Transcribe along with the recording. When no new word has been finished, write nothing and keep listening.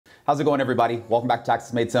How's it going, everybody? Welcome back to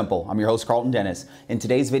Taxes Made Simple. I'm your host, Karlton Dennis. In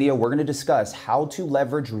today's video, we're going to discuss how to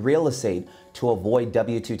leverage real estate to avoid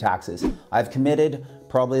W-2 taxes. I've committed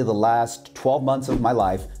probably the last 12 months of my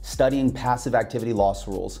life studying passive activity loss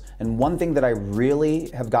rules. And one thing that I really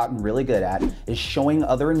have gotten really good at is showing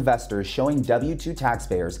other investors, showing W-2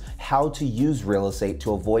 taxpayers how to use real estate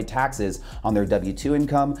to avoid taxes on their W-2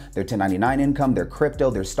 income, their 1099 income, their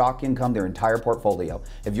crypto, their stock income, their entire portfolio.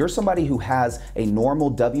 If you're somebody who has a normal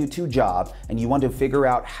W-2 job and you want to figure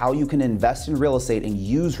out how you can invest in real estate and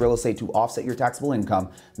use real estate to offset your taxable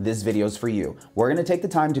income, this video is for you. We're going to take the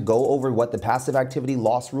time to go over what the passive activity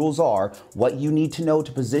loss rules are, what you need to know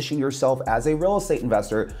to position yourself as a real estate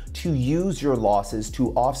investor to use your losses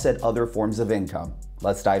to offset other forms of income.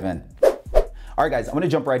 Let's dive in. All right, guys, I'm going to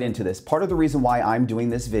jump right into this. Part of the reason why I'm doing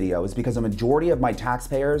this video is because a majority of my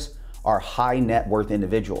taxpayers are high net worth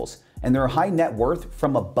individuals. And they're high net worth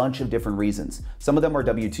from a bunch of different reasons. Some of them are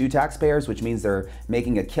W-2 taxpayers, which means they're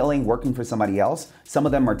making a killing working for somebody else. Some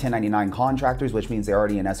of them are 1099 contractors, which means they're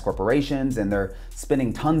already in S corporations and they're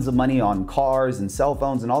spending tons of money on cars and cell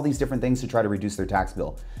phones and all these different things to try to reduce their tax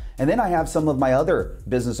bill. And then I have some of my other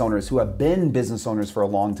business owners who have been business owners for a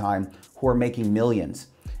long time who are making millions.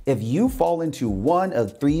 If you fall into one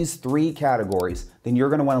of these three categories, then you're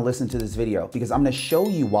going to want to listen to this video because I'm going to show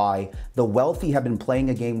you why the wealthy have been playing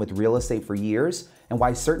a game with real estate for years and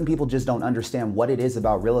why certain people just don't understand what it is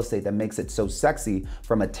about real estate that makes it so sexy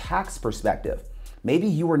from a tax perspective. Maybe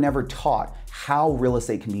you were never taught how real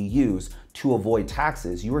estate can be used to avoid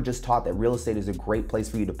taxes. You were just taught that real estate is a great place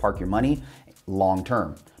for you to park your money long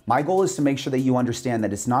term. My goal is to make sure that you understand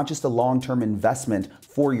that it's not just a long-term investment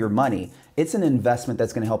for your money. It's an investment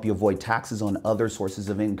that's going to help you avoid taxes on other sources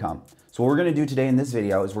of income. So what we're going to do today in this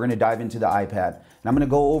video is we're going to dive into the iPad and I'm going to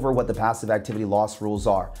go over what the passive activity loss rules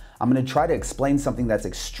are. I'm going to try to explain something that's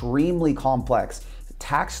extremely complex,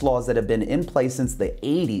 tax laws that have been in place since the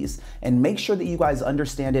 80s, and make sure that you guys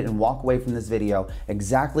understand it and walk away from this video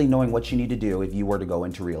exactly knowing what you need to do if you were to go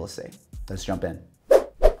into real estate. Let's jump in.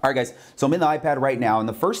 All right, guys, so I'm in the iPad right now, and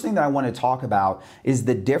the first thing that I want to talk about is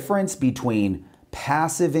the difference between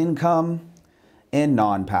passive income and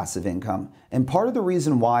non-passive income. And part of the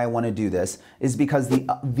reason why I want to do this is because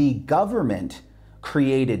the government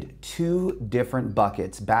created two different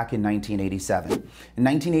buckets back in 1987. In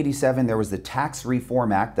 1987, there was the Tax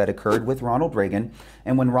Reform Act that occurred with Ronald Reagan.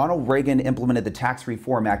 And when Ronald Reagan implemented the Tax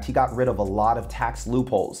Reform Act, he got rid of a lot of tax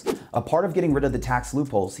loopholes. A part of getting rid of the tax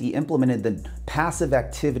loopholes, he implemented the passive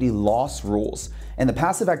activity loss rules. And the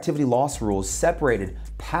passive activity loss rules separated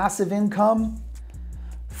passive income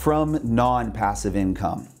from non-passive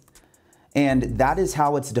income. And that is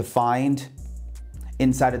how it's defined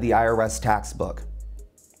inside of the IRS tax book.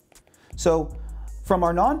 So from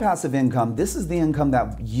our non-passive income, this is the income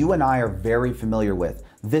that you and I are very familiar with.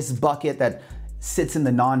 This bucket that sits in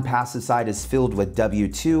the non-passive side is filled with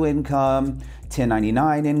W-2 income,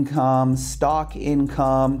 1099 income, stock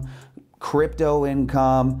income, crypto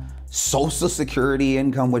income, Social Security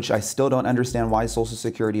income, which I still don't understand why Social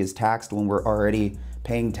Security is taxed when we're already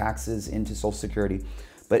paying taxes into Social Security.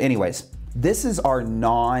 But anyways, this is our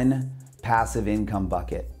non-passive income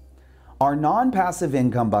bucket. Our non-passive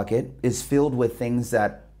income bucket is filled with things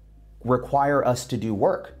that require us to do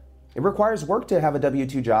work. It requires work to have a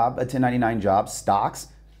W-2 job, a 1099 job, stocks,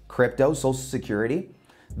 crypto, Social Security.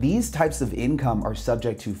 These types of income are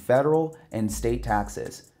subject to federal and state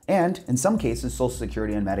taxes, and in some cases, Social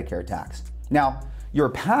Security and Medicare tax. Now, your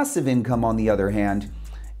passive income, on the other hand,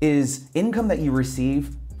 is income that you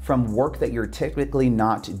receive from work that you're typically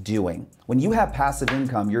not doing. When you have passive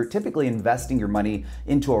income, you're typically investing your money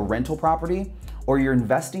into a rental property, or you're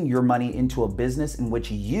investing your money into a business in which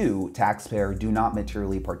you, taxpayer, do not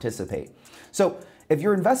materially participate. So if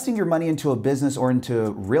you're investing your money into a business or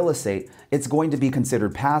into real estate, it's going to be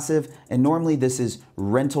considered passive, and normally this is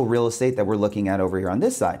rental real estate that we're looking at over here on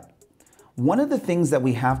this side. One of the things that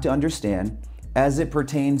we have to understand as it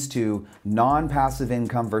pertains to non-passive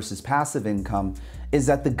income versus passive income is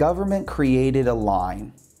that the government created a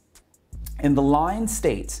line. And the line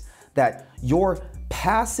states that your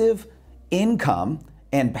passive income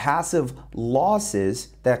and passive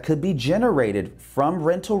losses that could be generated from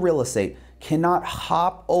rental real estate cannot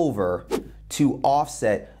hop over to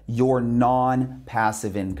offset your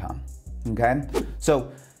non-passive income, okay?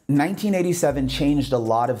 So 1987 changed a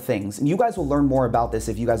lot of things, and you guys will learn more about this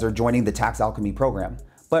if you guys are joining the Tax Alchemy program.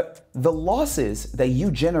 But the losses that you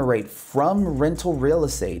generate from rental real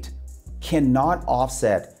estate cannot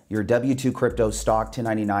offset your W-2 crypto, stock,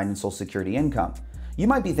 1099, and Social Security income. You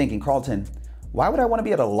might be thinking, Karlton, why would I want to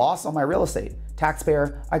be at a loss on my real estate?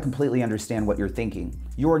 Taxpayer, I completely understand what you're thinking.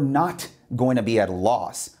 You're not going to be at a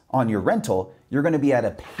loss on your rental, you're going to be at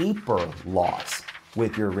a paper loss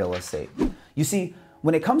with your real estate. You see,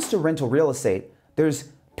 when it comes to rental real estate, there's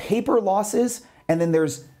paper losses and then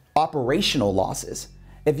there's operational losses.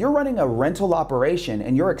 If you're running a rental operation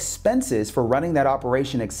and your expenses for running that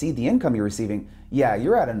operation exceed the income you're receiving, yeah,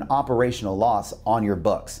 you're at an operational loss on your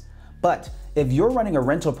books. But if you're running a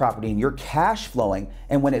rental property and you're cash flowing,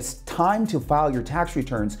 and when it's time to file your tax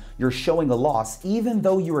returns, you're showing a loss, even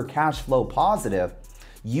though you were cash flow positive,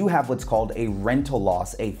 you have what's called a rental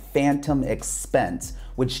loss, a phantom expense,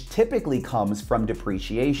 which typically comes from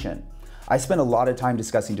depreciation. I spend a lot of time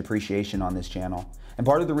discussing depreciation on this channel. And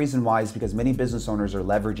part of the reason why is because many business owners are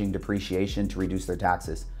leveraging depreciation to reduce their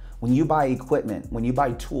taxes. When you buy equipment, when you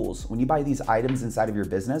buy tools, when you buy these items inside of your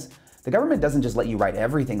business, the government doesn't just let you write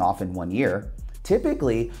everything off in 1 year.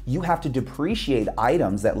 Typically, you have to depreciate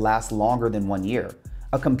items that last longer than 1 year.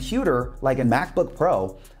 A computer like a MacBook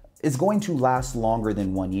Pro is going to last longer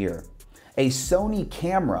than 1 year. A Sony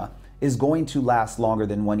camera is going to last longer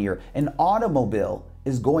than 1 year. An automobile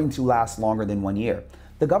is going to last longer than 1 year.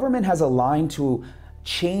 The government has aligned to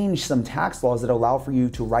change some tax laws that allow for you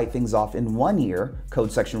to write things off in 1 year,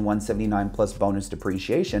 Code Section 179 plus bonus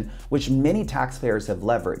depreciation, which many taxpayers have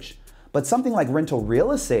leveraged. But something like rental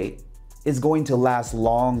real estate is going to last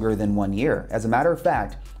longer than 1 year. As a matter of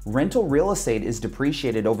fact, rental real estate is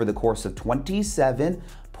depreciated over the course of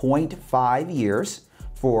 27.5 years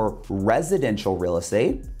for residential real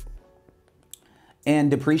estate, and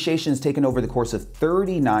depreciation is taken over the course of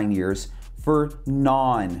 39 years for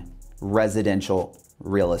non-residential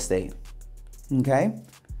real estate. Okay?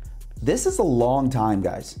 This is a long time,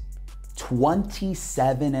 guys.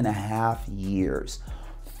 27.5 years.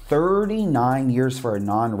 39 years for a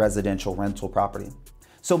non-residential rental property.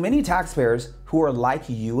 So many taxpayers who are like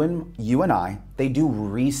you and I, they do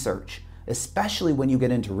research. Especially when you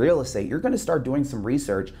get into real estate, you're going to start doing some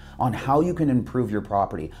research on how you can improve your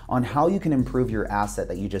property, on how you can improve your asset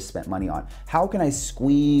that you just spent money on. How can I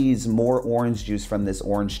squeeze more orange juice from this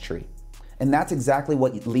orange tree? And that's exactly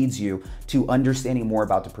what leads you to understanding more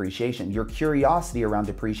about depreciation. Your curiosity around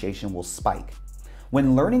depreciation will spike.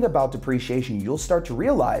 When learning about depreciation, you'll start to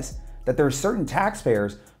realize that there are certain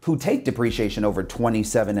taxpayers who take depreciation over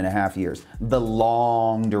 27.5 years, the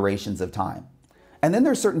long durations of time. And then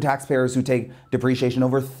there's certain taxpayers who take depreciation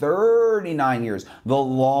over 39 years, the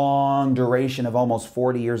long duration of almost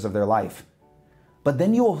 40 years of their life. But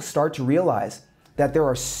then you'll start to realize that there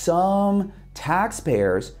are some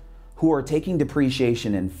taxpayers who are taking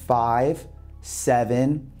depreciation in 5,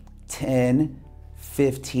 7, 10,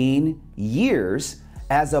 15 years,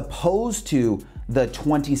 as opposed to the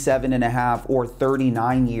 27.5 or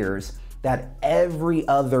 39 years that every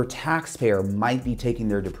other taxpayer might be taking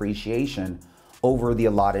their depreciation over the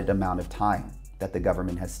allotted amount of time that the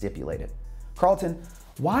government has stipulated. Karlton,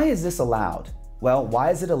 why is this allowed? Well, why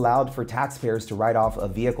is it allowed for taxpayers to write off a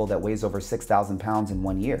vehicle that weighs over 6,000 pounds in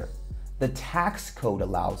 1 year? The tax code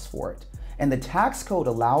allows for it. And the tax code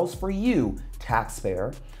allows for you,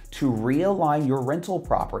 taxpayer, to realign your rental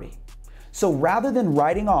property. So rather than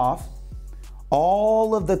writing off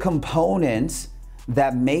all of the components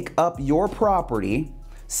that make up your property,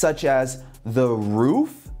 such as the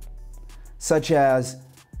roof, such as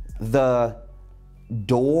the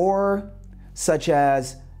door, such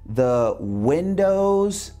as the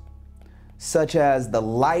windows, such as the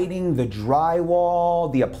lighting, the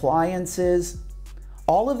drywall, the appliances,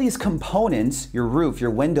 all of these components, your roof, your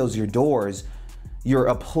windows, your doors, your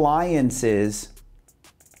appliances,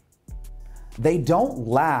 they don't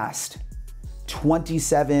last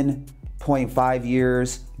 27.5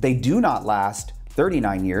 years. They do not last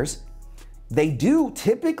 39 years. They do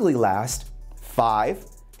typically last 5,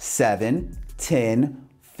 7, 10,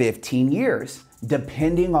 15 years,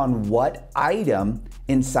 depending on what item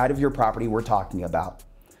inside of your property we're talking about.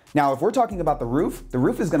 Now, if we're talking about the roof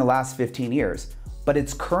is going to last 15 years, but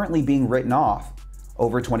it's currently being written off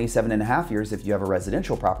over 27.5 years if you have a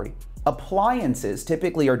residential property. Appliances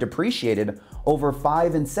typically are depreciated over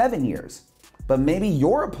 5 and 7 years, but maybe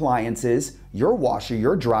your appliances, your washer,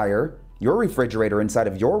 your dryer, your refrigerator inside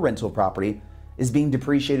of your rental property is being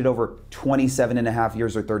depreciated over 27.5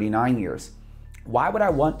 years or 39 years. Why would I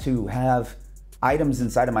want to have items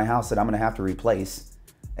inside of my house that I'm going to have to replace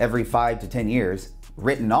every 5 to 10 years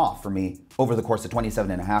written off for me over the course of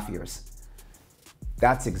 27.5 years?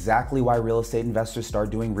 That's exactly why real estate investors start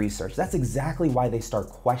doing research. That's exactly why they start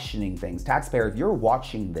questioning things. Taxpayer, if you're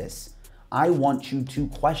watching this, I want you to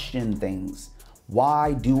question things.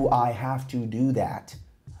 Why do I have to do that?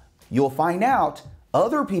 You'll find out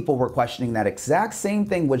other people were questioning that exact same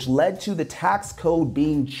thing, which led to the tax code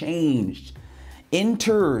being changed.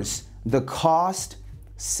 Enters the cost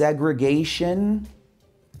segregation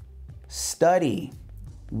study.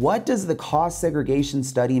 What does the cost segregation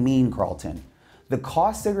study mean, Karlton? The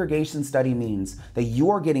cost segregation study means that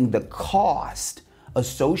you are getting the cost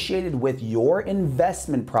associated with your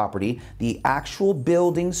investment property, the actual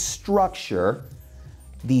building structure,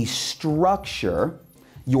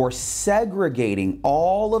 you're segregating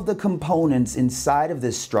all of the components inside of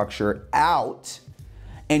this structure out,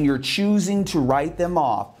 and you're choosing to write them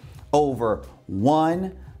off over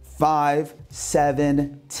 1, 5,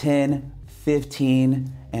 7, 10,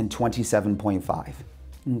 15, and 27.5,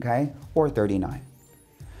 okay, or 39.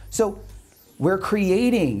 So we're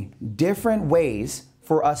creating different ways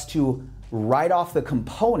for us to write off the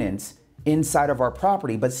components inside of our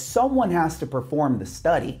property, but someone has to perform the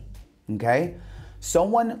study, okay?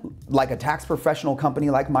 Someone like a tax professional company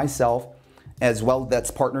like myself, as well,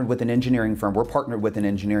 that's partnered with an engineering firm. We're partnered with an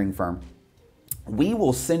engineering firm. We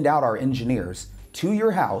will send out our engineers to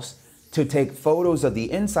your house to take photos of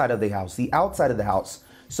the inside of the house, the outside of the house,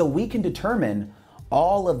 so we can determine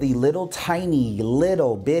all of the little tiny,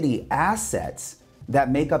 little bitty assets that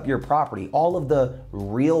make up your property. All of the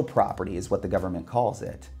real property is what the government calls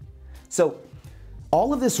it. So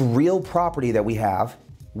all of this real property that we have,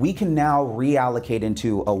 we can now reallocate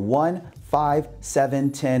into a 1, 5,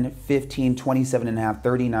 7, 10, 15, 27 and a half,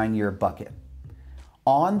 39 year bucket.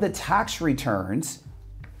 On the tax returns,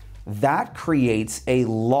 that creates a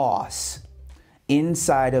loss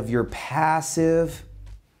inside of your passive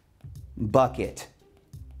bucket.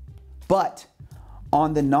 But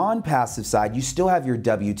on the non-passive side, you still have your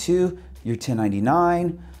W-2, your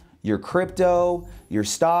 1099, your crypto, your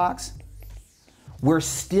stocks. We're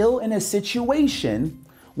still in a situation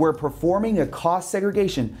where performing a cost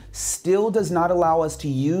segregation still does not allow us to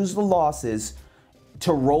use the losses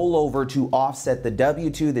to roll over to offset the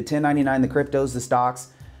W-2, the 1099, the cryptos, the stocks,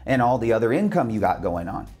 and all the other income you got going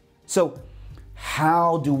on. So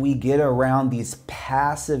how do we get around these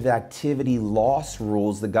passive activity loss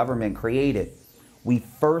rules the government created? We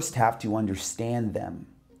first have to understand them.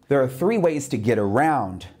 There are 3 ways to get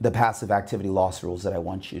around the passive activity loss rules that I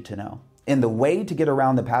want you to know. And the way to get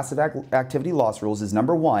around the passive activity loss rules is,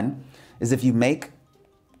 number 1, is if you make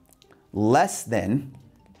less than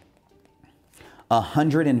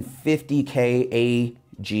 150K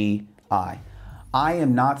AGI. I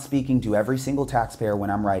am not speaking to every single taxpayer when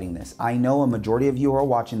I'm writing this. I know a majority of you who are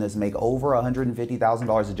watching this make over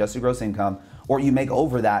 $150,000 adjusted gross income, or you make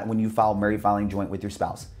over that when you file married filing joint with your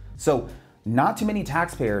spouse. So not too many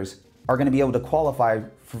taxpayers are going to be able to qualify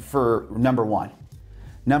for number 1.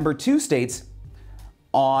 Number 2 states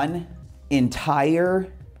on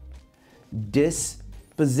entire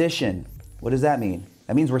disposition. What does that mean?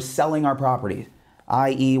 That means we're selling our property,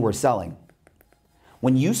 i.e. we're selling.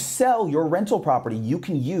 When you sell your rental property, you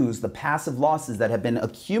can use the passive losses that have been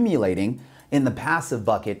accumulating in the passive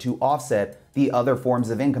bucket to offset the other forms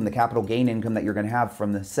of income, the capital gain income that you're going to have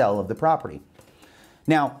from the sale of the property.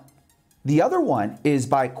 Now, the other one is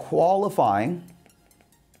by qualifying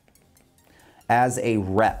as a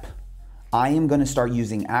rep. I am going to start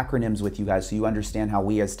using acronyms with you guys so you understand how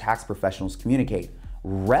we as tax professionals communicate.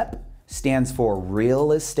 REP stands for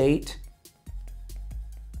real estate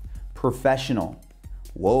professional.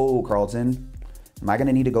 Whoa, Karlton, am I going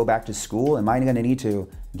to need to go back to school? Am I going to need to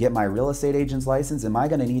get my real estate agent's license? Am I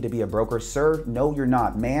going to need to be a broker? Sir, no, you're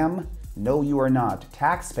not. Ma'am, no, you are not.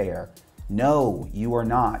 Taxpayer, no, you are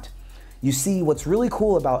not. You see, what's really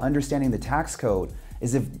cool about understanding the tax code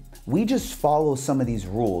is if we just follow some of these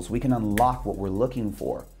rules, we can unlock what we're looking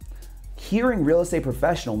for. Hearing real estate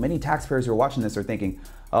professional, many taxpayers who are watching this are thinking,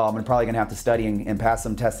 oh, I'm probably gonna have to study and pass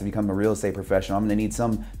some tests to become a real estate professional. I'm gonna need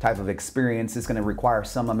some type of experience. It's gonna require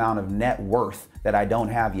some amount of net worth that I don't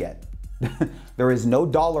have yet. There is no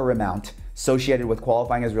dollar amount associated with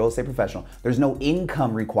qualifying as a real estate professional. There's no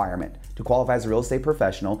income requirement to qualify as a real estate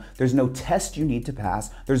professional. There's no test you need to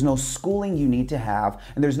pass. There's no schooling you need to have,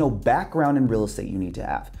 and there's no background in real estate you need to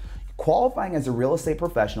have. Qualifying as a real estate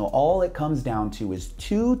professional, all it comes down to is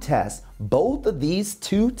 2 tests. Both of these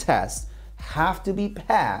 2 tests have to be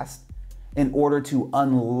passed in order to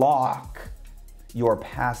unlock your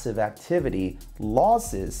passive activity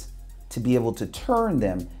losses to be able to turn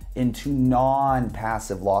them into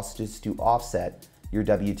non-passive losses to offset your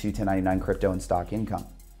W-2, 1099 crypto and stock income.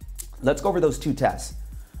 Let's go over those 2 tests.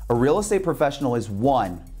 A real estate professional is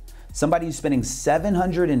 1, somebody who's spending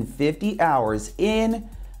 750 hours in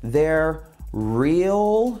their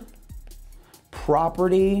real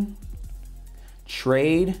property,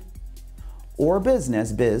 trade, or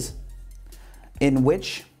biz in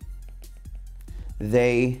which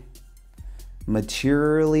they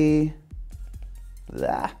materially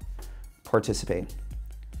participate.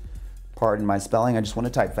 Pardon my spelling, I just want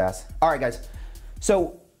to type fast. All right, guys.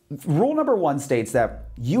 So rule number 1 states that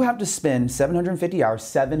you have to spend 750 hours,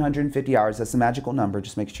 750 hours, that's the magical number,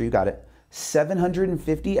 just make sure you got it,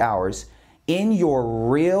 750 hours in your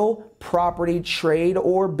real property, trade,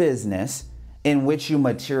 or business in which you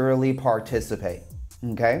materially participate,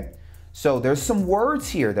 okay? So there's some words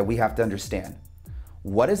here that we have to understand.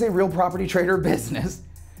 What is a real property, trade, or business?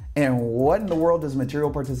 And what in the world does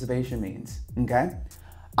material participation means, okay?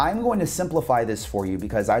 I'm going to simplify this for you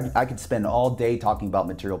because I could spend all day talking about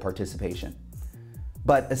material participation.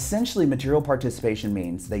 But essentially, material participation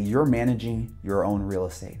means that you're managing your own real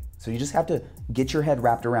estate. So you just have to get your head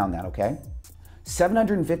wrapped around that, okay?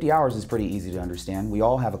 750 hours is pretty easy to understand. We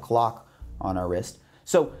all have a clock on our wrist.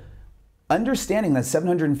 So understanding that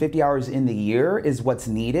 750 hours in the year is what's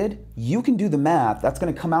needed, you can do the math. That's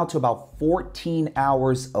going to come out to about 14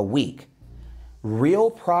 hours a week. Real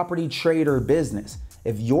property, trade, or business.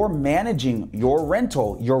 If you're managing your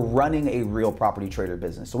rental, you're running a real property, trade, or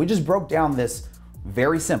business. So we just broke down this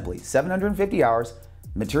very simply. 750 hours,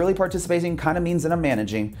 materially participating kind of means that I'm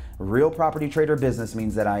managing. Real property, trade, or business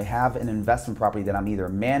means that I have an investment property that I'm either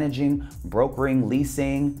managing, brokering,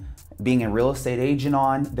 leasing, being a real estate agent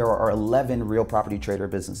on. There are 11 real property, trade, or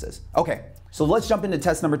businesses. Okay, so let's jump into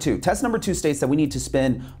test number 2. Test number 2 states that we need to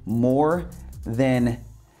spend more than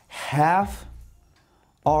half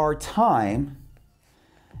our time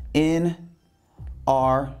in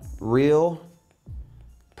our real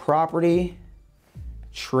property,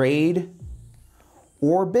 trade,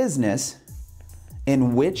 or business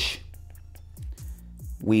in which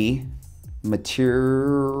we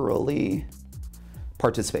materially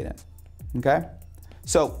participate in, okay?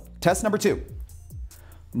 So test number 2,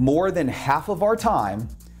 more than half of our time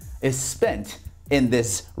is spent in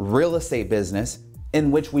this real estate business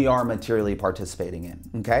in which we are materially participating in,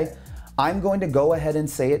 okay? I'm going to go ahead and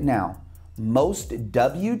say it now. Most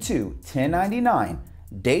W-2, 1099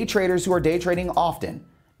 day traders who are day trading often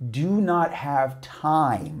do not have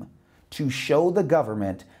time to show the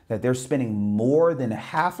government that they're spending more than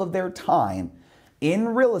half of their time in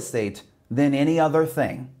real estate than any other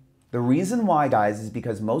thing. The reason why, guys, is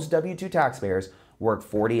because most W-2 taxpayers work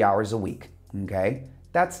 40 hours a week, okay?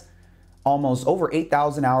 That's almost over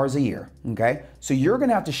 8,000 hours a year, okay? So you're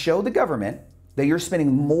gonna have to show the government that you're spending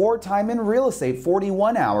more time in real estate,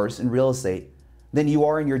 41 hours in real estate, than you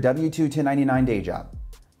are in your W-2 1099 day job.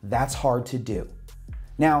 That's hard to do.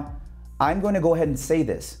 Now, I'm going to go ahead and say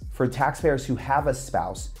this. For taxpayers who have a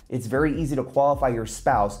spouse, it's very easy to qualify your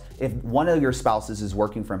spouse if one of your spouses is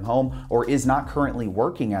working from home or is not currently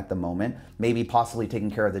working at the moment, maybe possibly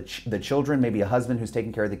taking care of the children, maybe a husband who's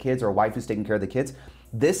taking care of the kids or a wife who's taking care of the kids.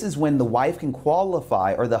 This is when the wife can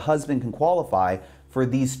qualify or the husband can qualify for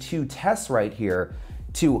these 2 tests right here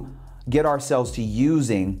to get ourselves to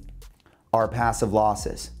using our passive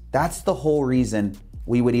losses. That's the whole reason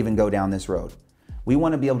we would even go down this road. We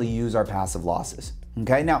want to be able to use our passive losses.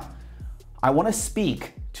 Okay, now I want to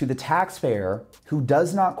speak to the taxpayer who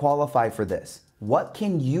does not qualify for this. What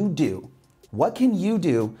can you do? What can you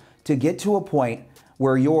do to get to a point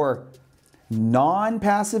where your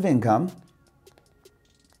non-passive income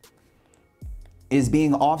is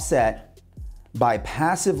being offset by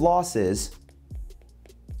passive losses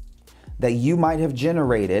that you might have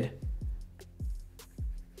generated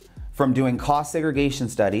from doing cost segregation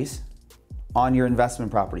studies on your investment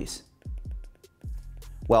properties?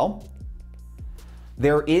 Well,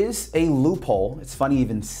 there is a loophole. It's funny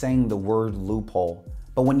even saying the word loophole,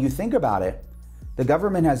 but when you think about it, the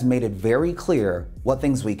government has made it very clear what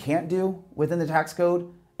things we can't do within the tax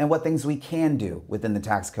code and what things we can do within the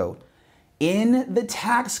tax code. In the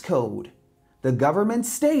tax code, the government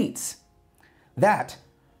states that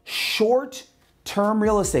short-term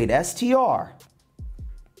real estate, STR,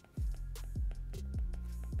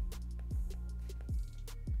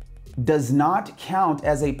 does not count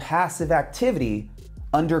as a passive activity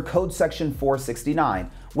under Code Section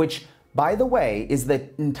 469, which, by the way, is the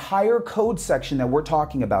entire code section that we're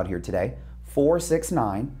talking about here today,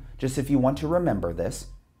 469, just if you want to remember this.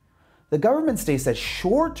 The government states that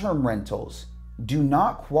short-term rentals do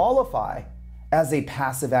not qualify as a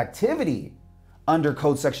passive activity under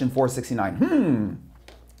Code Section 469.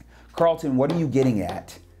 Karlton, what are you getting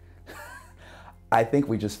at? I think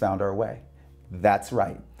we just found our way. That's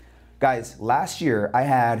right. Guys, last year I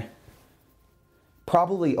had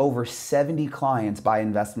probably over 70 clients buy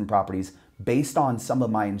investment properties based on some of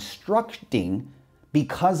my instructing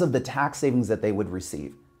because of the tax savings that they would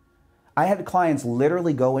receive. I had clients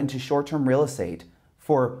literally go into short-term real estate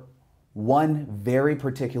for one very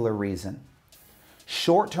particular reason.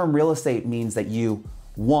 Short-term real estate means that you,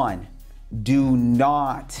 1, do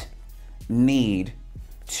not need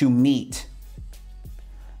to meet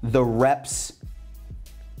the reps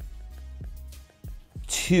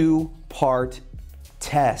two-part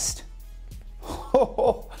test.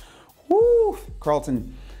 Woo,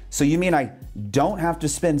 Karlton. So you mean I don't have to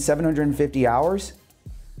spend 750 hours?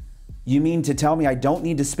 You mean to tell me I don't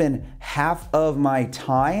need to spend half of my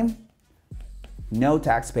time? No,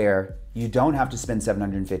 taxpayer, you don't have to spend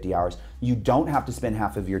 750 hours. You don't have to spend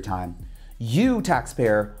half of your time. You,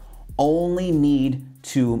 taxpayer, only need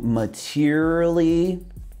to materially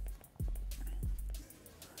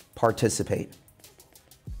participate.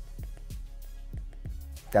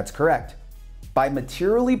 That's correct. By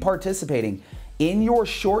materially participating in your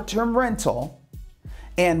short-term rental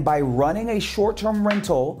and by running a short-term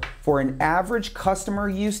rental for an average customer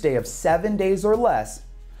use day of 7 days or less,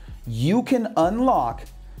 you can unlock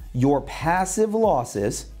your passive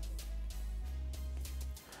losses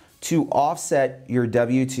to offset your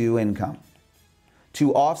W-2 income,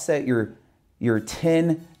 to offset your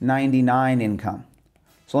 1099 income.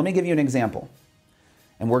 So let me give you an example.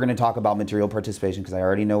 And we're going to talk about material participation because I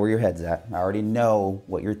already know where your head's at. I already know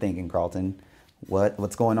what you're thinking, Karlton.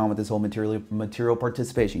 What's going on with this whole material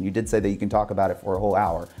participation? You did say that you can talk about it for a whole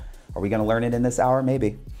hour. Are we going to learn it in this hour?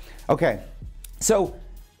 Maybe. Okay. So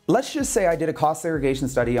let's just say I did a cost segregation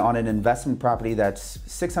study on an investment property that's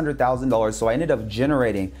 $600,000. So I ended up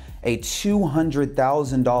generating a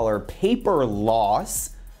 $200,000 paper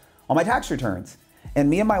loss on my tax returns. And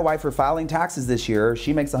me and my wife are filing taxes this year.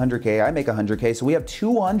 She makes $100K, I make $100K. So we have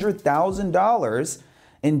 $200,000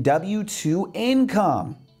 in W-2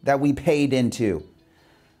 income that we paid into.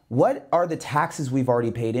 What are the taxes we've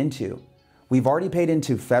already paid into? We've already paid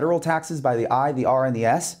into federal taxes by the I, the R, and the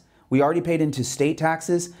S. We already paid into state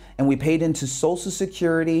taxes, and we paid into Social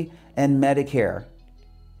Security and Medicare.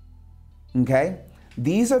 Okay?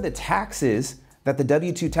 These are the taxes that the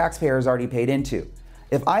W-2 taxpayer has already paid into.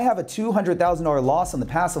 If I have a $200,000 loss on the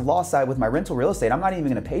passive loss side with my rental real estate, I'm not even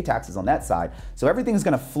going to pay taxes on that side. So everything's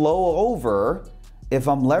going to flow over if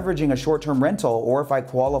I'm leveraging a short-term rental or if I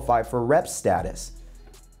qualify for rep status.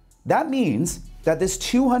 That means that this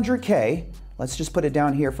 $200K, let's just put it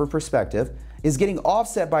down here for perspective, is getting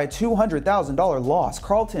offset by a $200,000 loss.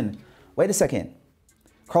 Karlton, wait a second.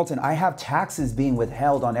 Karlton, I have taxes being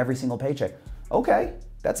withheld on every single paycheck. Okay,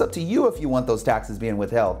 that's up to you if you want those taxes being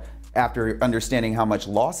withheld after understanding how much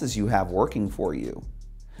losses you have working for you.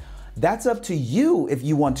 That's up to you if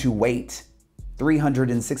you want to wait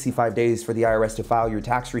 365 days for the IRS to file your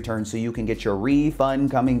tax return so you can get your refund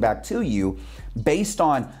coming back to you based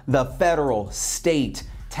on the federal, state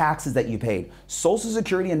taxes that you paid. Social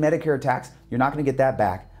Security and Medicare tax, you're not going to get that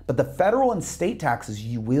back, but the federal and state taxes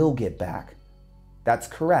you will get back. That's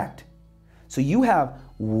correct. So you have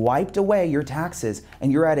wiped away your taxes and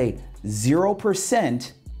you're at a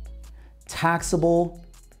 0% taxable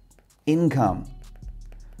income.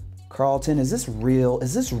 Karlton, is this real?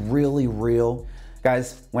 Is this really real?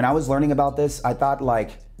 Guys, when I was learning about this, I thought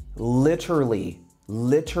like literally,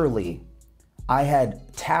 I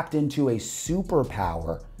had tapped into a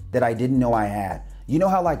superpower that I didn't know I had. You know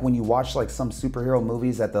how like when you watch like some superhero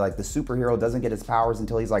movies that the superhero doesn't get his powers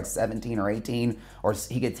until he's like 17 or 18, or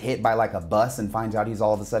he gets hit by like a bus and finds out he's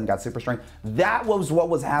all of a sudden got super strength? That was what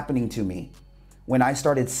was happening to me when I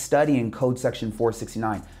started studying Code Section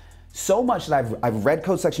 469. So much that I've read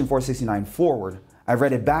Code Section 469 forward, I've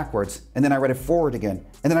read it backwards, and then I read it forward again,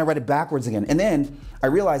 and then I read it backwards again. And then I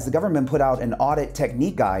realized the government put out an audit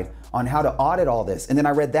technique guide on how to audit all this. And then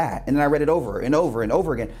I read that, and then I read it over and over and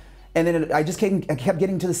over again. And then I kept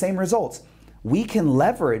getting to the same results. We can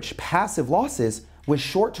leverage passive losses with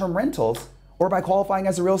short-term rentals or by qualifying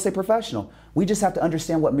as a real estate professional. We just have to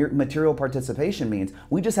understand what material participation means.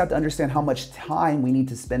 We just have to understand how much time we need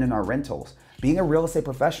to spend in our rentals. Being a real estate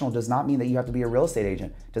professional does not mean that you have to be a real estate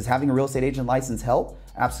agent. Does having a real estate agent license help?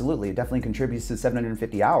 Absolutely. It definitely contributes to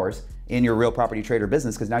 750 hours in your real property trader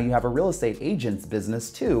business because now you have a real estate agent's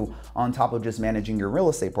business too on top of just managing your real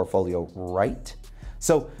estate portfolio, right?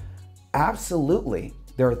 So absolutely,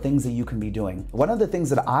 there are things that you can be doing. One of the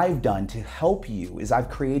things that I've done to help you is I've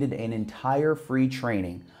created an entire free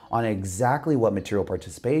training on exactly what material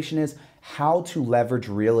participation is, how to leverage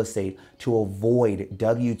real estate to avoid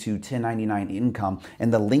W-2 1099 income,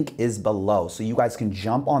 and the link is below. So you guys can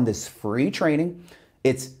jump on this free training.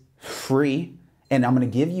 It's free, and I'm gonna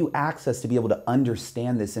give you access to be able to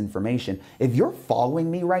understand this information. If you're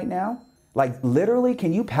following me right now, like literally,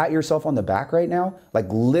 can you pat yourself on the back right now? Like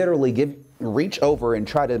literally reach over and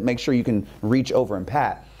try to make sure you can reach over and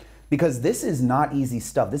pat. Because this is not easy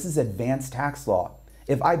stuff. This is advanced tax law.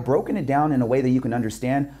 If I've broken it down in a way that you can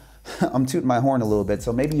understand, I'm tooting my horn a little bit,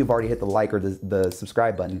 so maybe you've already hit the like or the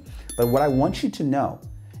subscribe button. But what I want you to know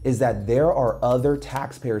is that there are other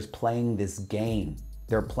taxpayers playing this game.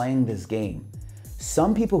 They're playing this game.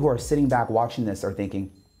 Some people who are sitting back watching this are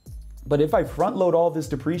thinking, but if I front load all this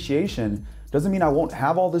depreciation, doesn't mean I won't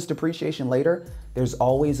have all this depreciation later. There's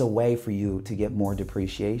always a way for you to get more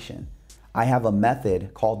depreciation. I have a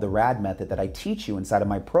method called the RAD method that I teach you inside of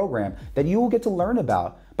my program that you will get to learn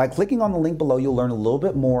about. By clicking on the link below, you'll learn a little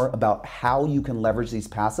bit more about how you can leverage these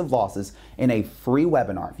passive losses in a free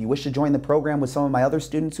webinar. If you wish to join the program with some of my other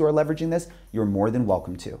students who are leveraging this, you're more than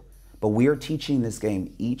welcome to. But we are teaching this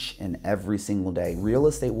game each and every single day. Real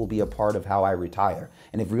estate will be a part of how I retire.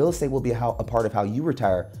 And if real estate will be a part of how you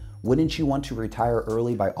retire, wouldn't you want to retire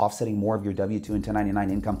early by offsetting more of your W-2 and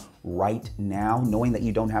 1099 income right now, knowing that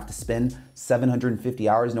you don't have to spend 750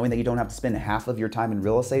 hours, knowing that you don't have to spend half of your time in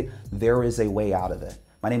real estate? There is a way out of it.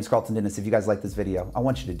 My name is Karlton Dennis. If you guys like this video, I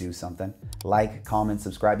want you to do something. Like, comment,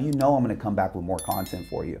 subscribe. You know I'm gonna come back with more content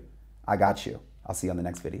for you. I got you. I'll see you on the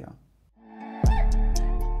next video.